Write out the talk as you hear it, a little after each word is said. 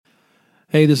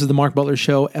Hey, this is the Mark Butler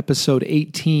Show, episode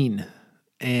 18,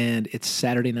 and it's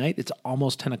Saturday night. It's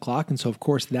almost 10 o'clock, and so, of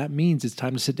course, that means it's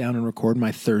time to sit down and record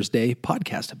my Thursday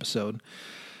podcast episode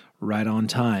right on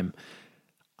time.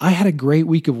 I had a great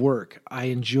week of work. I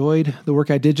enjoyed the work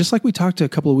I did, just like we talked a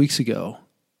couple of weeks ago.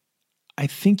 I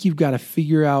think you've got to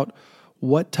figure out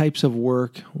what types of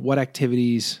work, what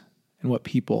activities, and what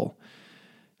people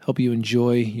help you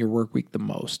enjoy your work week the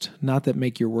most. Not that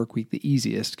make your work week the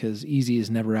easiest, because easy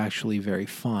is never actually very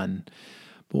fun,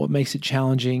 but what makes it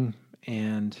challenging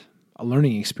and a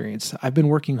learning experience. I've been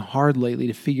working hard lately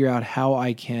to figure out how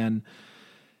I can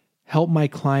help my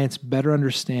clients better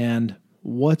understand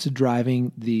what's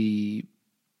driving the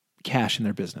cash in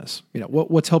their business.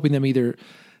 What's helping them either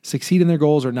succeed in their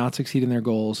goals or not succeed in their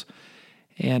goals.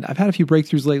 And I've had a few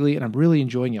breakthroughs lately, and I'm really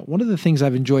enjoying it. One of the things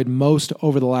I've enjoyed most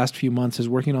over the last few months is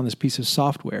working on this piece of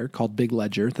software called Big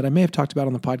Ledger that I may have talked about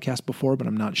on the podcast before, but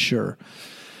I'm not sure.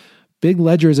 Big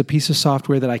Ledger is a piece of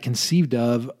software that I conceived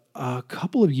of a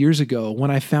couple of years ago when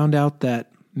I found out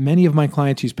that many of my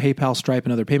clients use PayPal, Stripe,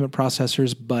 and other payment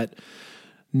processors, but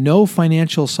no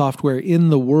financial software in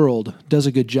the world does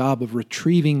a good job of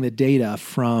retrieving the data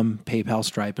from PayPal,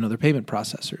 Stripe, and other payment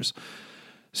processors.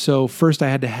 So first I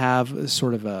had to have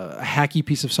sort of a hacky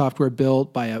piece of software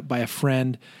built by a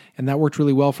friend, and that worked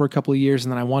really well for a couple of years,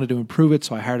 and then I wanted to improve it,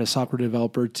 so I hired a software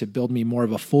developer to build me more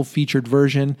of a full-featured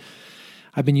version.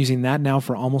 I've been using that now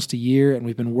for almost a year, and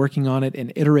we've been working on it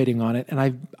and iterating on it, and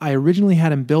I originally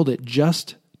had him build it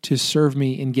just to serve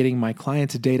me in getting my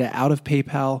clients' data out of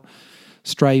PayPal,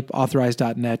 Stripe,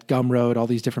 Authorize.net, Gumroad, all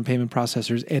these different payment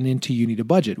processors, and into You Need a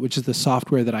Budget, which is the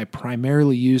software that I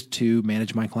primarily use to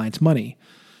manage my clients' money.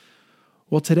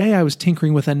 Well, today I was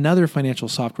tinkering with another financial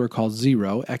software called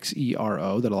Xero,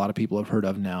 X-E-R-O, that a lot of people have heard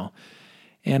of now.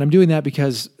 And I'm doing that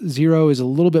because Xero is a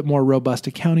little bit more robust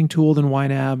accounting tool than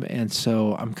YNAB, and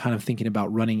so I'm kind of thinking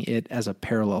about running it as a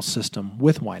parallel system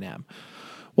with YNAB.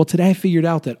 Well, today I figured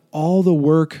out that all the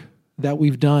work that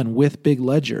we've done with Big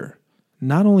Ledger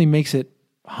not only makes it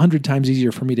 100 times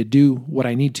easier for me to do what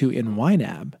I need to in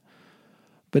YNAB,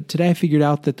 but today I figured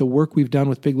out that the work we've done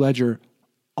with Big Ledger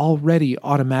already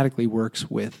automatically works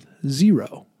with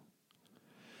Xero.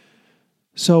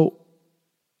 So,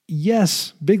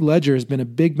 yes, Big Ledger has been a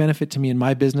big benefit to me in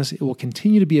my business. It will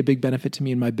continue to be a big benefit to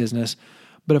me in my business.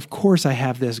 But of course, I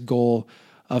have this goal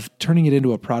of turning it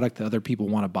into a product that other people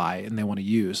want to buy and they want to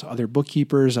use. Other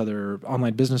bookkeepers, other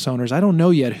online business owners. I don't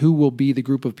know yet who will be the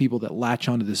group of people that latch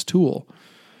onto this tool.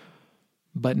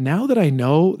 But now that I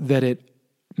know that it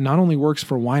not only works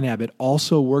for YNAB, it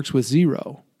also works with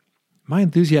Xero, my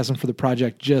enthusiasm for the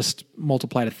project just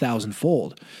multiplied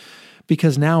 1,000-fold.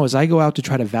 Because now as I go out to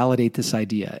try to validate this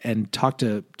idea and talk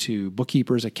to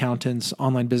bookkeepers, accountants,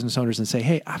 online business owners and say,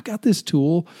 hey, I've got this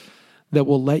tool that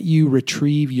will let you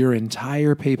retrieve your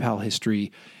entire PayPal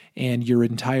history and your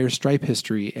entire Stripe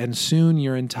history and soon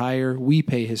your entire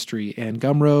WePay history and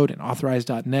Gumroad and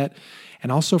Authorize.net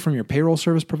and also from your payroll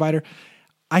service provider,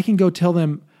 I can go tell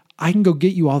them, I can go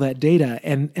get you all that data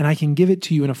and I can give it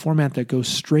to you in a format that goes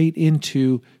straight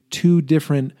into two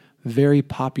different very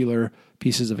popular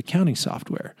pieces of accounting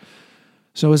software.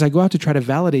 So as I go out to try to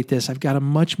validate this, I've got a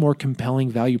much more compelling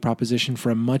value proposition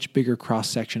for a much bigger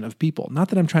cross-section of people. Not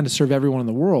that I'm trying to serve everyone in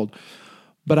the world,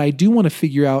 but I do want to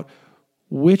figure out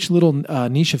which little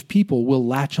niche of people will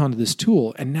latch onto this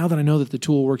tool. And now that I know that the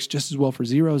tool works just as well for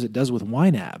Xero as it does with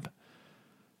YNAB,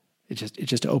 it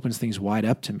just opens things wide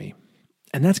up to me.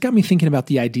 And that's got me thinking about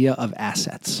the idea of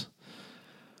assets.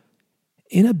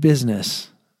 In a business,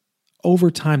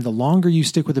 over time, the longer you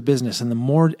stick with a business and the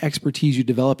more expertise you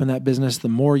develop in that business, the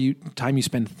more time you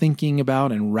spend thinking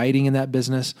about and writing in that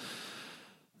business,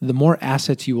 the more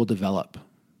assets you will develop.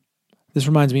 This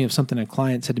reminds me of something a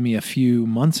client said to me a few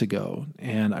months ago,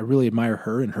 and I really admire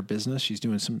her and her business. She's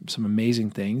doing some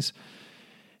amazing things.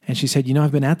 And she said,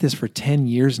 I've been at this for 10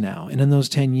 years now, and in those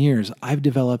 10 years, I've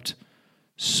developed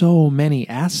so many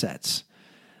assets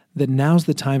that now's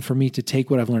the time for me to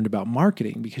take what I've learned about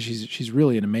marketing, because she's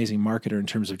really an amazing marketer in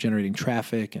terms of generating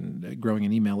traffic and growing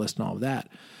an email list and all of that.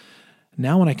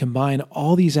 Now when I combine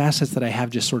all these assets that I have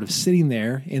just sort of sitting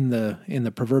there in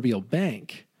the proverbial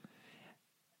bank,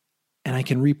 and I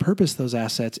can repurpose those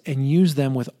assets and use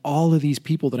them with all of these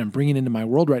people that I'm bringing into my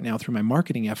world right now through my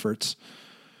marketing efforts,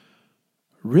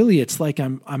 really it's like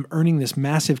I'm earning this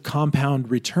massive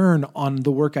compound return on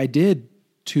the work I did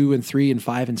 2 and 3 and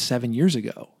 5 and 7 years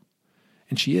ago.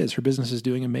 And she is. Her business is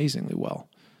doing amazingly well.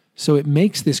 So it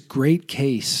makes this great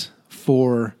case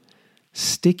for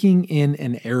sticking in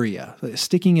an area,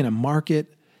 sticking in a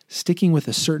market, sticking with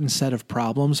a certain set of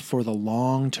problems for the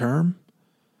long term,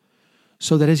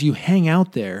 so that as you hang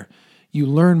out there, You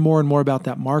learn more and more about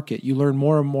that market. You learn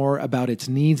more and more about its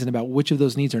needs and about which of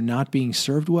those needs are not being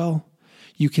served well.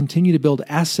 You continue to build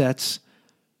assets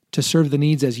to serve the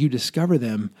needs as you discover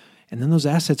them, and then those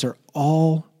assets are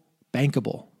all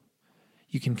bankable.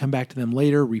 You can come back to them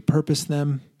later, repurpose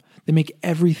them. They make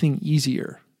everything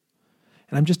easier.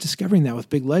 And I'm just discovering that with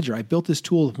Big Ledger. I built this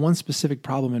tool with one specific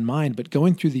problem in mind, but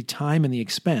going through the time and the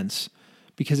expense,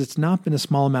 because it's not been a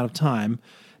small amount of time,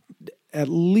 at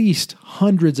least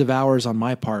hundreds of hours on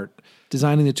my part,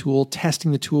 designing the tool,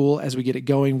 testing the tool as we get it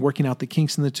going, working out the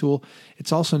kinks in the tool.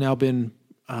 It's also now been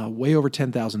way over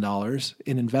 $10,000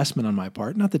 in investment on my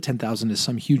part. Not that $10,000 is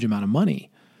some huge amount of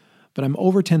money, but I'm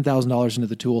over $10,000 into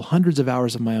the tool, hundreds of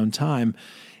hours of my own time.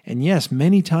 And yes,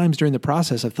 many times during the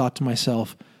process, I've thought to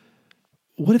myself,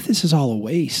 what if this is all a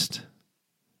waste?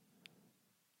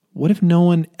 What if no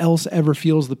one else ever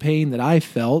feels the pain that I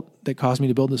felt that caused me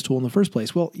to build this tool in the first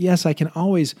place? Well, yes, I can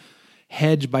always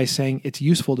hedge by saying it's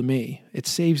useful to me. It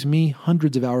saves me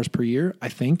hundreds of hours per year, I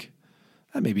think.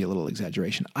 That may be a little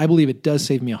exaggeration. I believe it does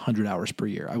save me 100 hours per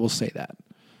year. I will say that.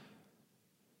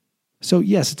 So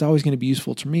yes, it's always going to be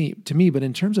useful to me, but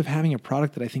in terms of having a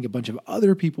product that I think a bunch of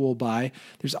other people will buy,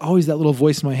 there's always that little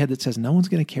voice in my head that says, no one's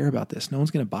going to care about this. No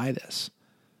one's going to buy this.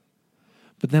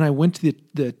 But then I went to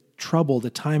the trouble, the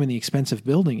time, and the expense of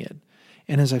building it.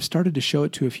 And as I've started to show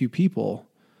it to a few people,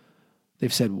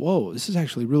 they've said, whoa, this is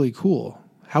actually really cool.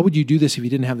 How would you do this if you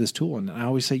didn't have this tool? And I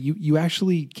always say, you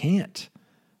actually can't.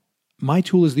 My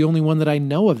tool is the only one that I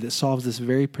know of that solves this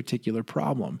very particular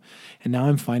problem. And now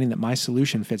I'm finding that my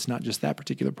solution fits not just that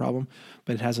particular problem,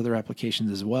 but it has other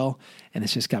applications as well. And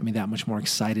it's just got me that much more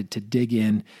excited to dig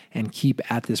in and keep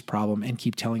at this problem and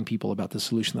keep telling people about the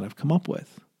solution that I've come up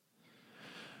with.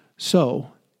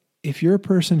 So if you're a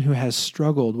person who has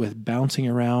struggled with bouncing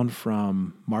around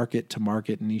from market to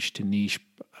market, niche to niche,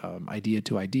 idea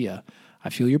to idea, I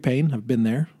feel your pain. I've been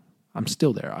there. I'm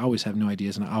still there. I always have new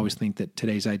ideas, and I always think that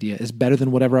today's idea is better than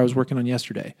whatever I was working on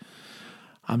yesterday.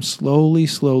 I'm slowly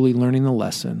learning the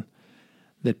lesson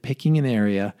that picking an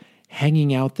area,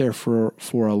 hanging out there for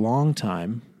a long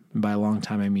time, and by a long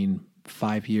time I mean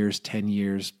 5 years, 10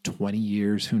 years, 20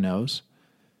 years, who knows,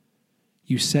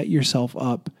 you set yourself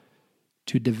up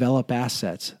to develop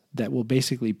assets that will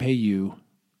basically pay you,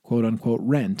 quote unquote,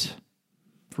 rent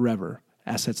forever.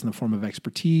 Assets in the form of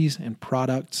expertise and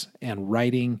products and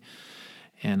writing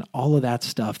and all of that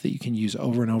stuff that you can use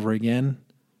over and over again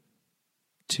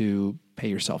to pay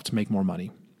yourself to make more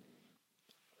money.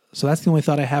 So that's the only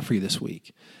thought I have for you this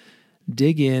week.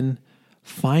 Dig in,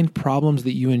 find problems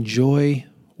that you enjoy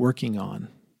working on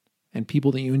and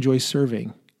people that you enjoy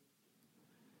serving,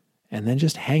 and then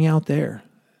just hang out there.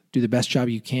 Do the best job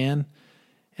you can,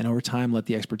 and over time, let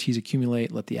the expertise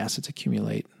accumulate, let the assets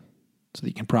accumulate so that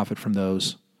you can profit from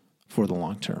those for the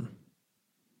long term.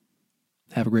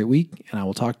 Have a great week, and I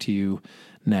will talk to you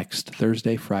next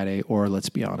Thursday, Friday, or let's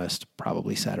be honest,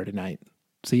 probably Saturday night.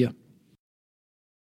 See ya.